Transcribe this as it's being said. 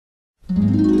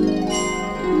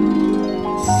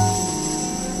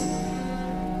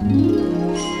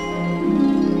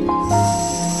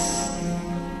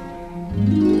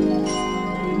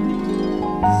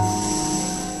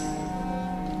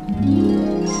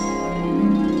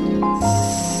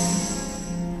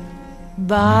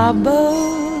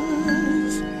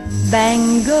Baubles,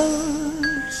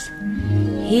 bangles,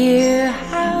 hear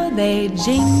how they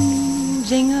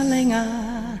jing-a-ling-a.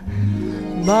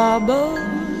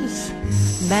 Baubles,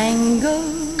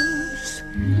 bangles,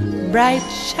 bright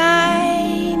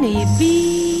shiny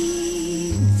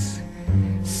beads,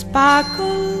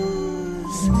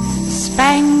 sparkles,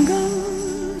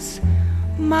 spangles,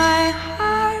 my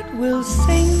heart will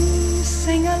sing,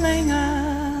 sing-a-ling-a,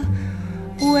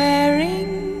 wearing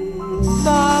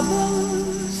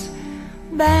baubles,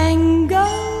 bangles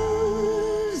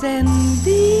and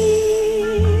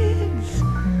beads.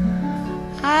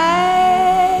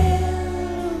 I'll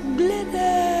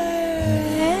glitter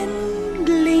and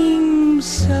gleam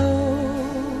so,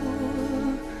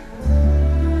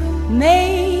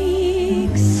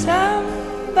 make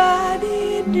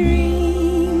somebody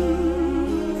dream,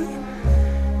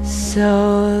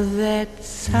 so that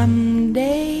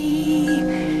someday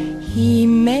he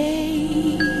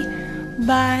may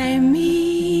buy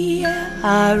me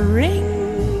a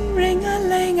ring,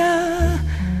 ring-a-ling-a.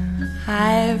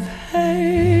 I've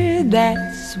heard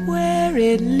that's where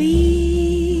it leads,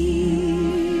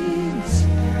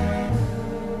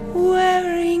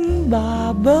 wearing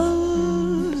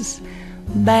baubles,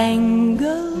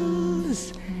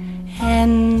 bangles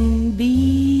and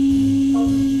beads.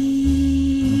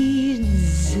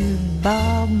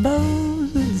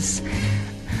 Baubles,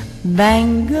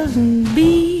 bangles and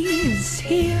beads,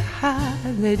 hear how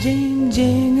they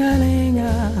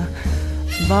jing-a-ling-a.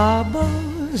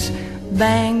 Baubles,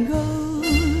 bangles,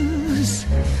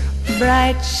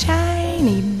 bright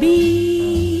shiny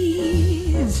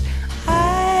beads.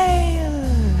 I'll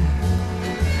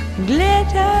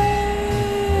glitter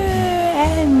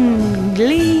and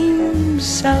gleam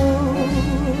so,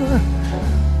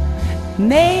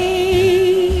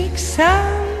 make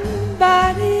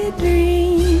somebody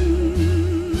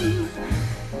dream,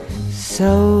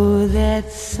 so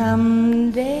that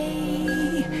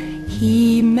someday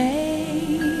he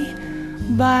may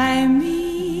buy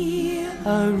me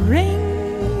a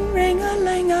ring,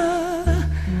 ring-a-ling-a.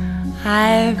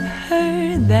 I've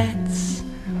heard that's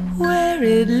where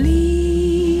it leads,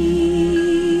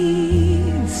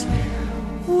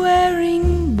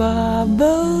 wearing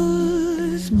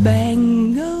baubles,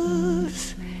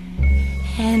 bangles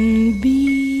and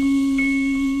beads.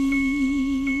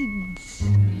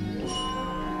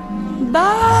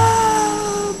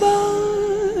 Baubles,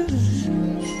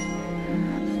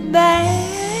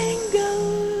 bangles,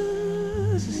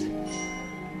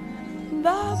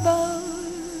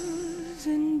 baubles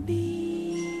and beads.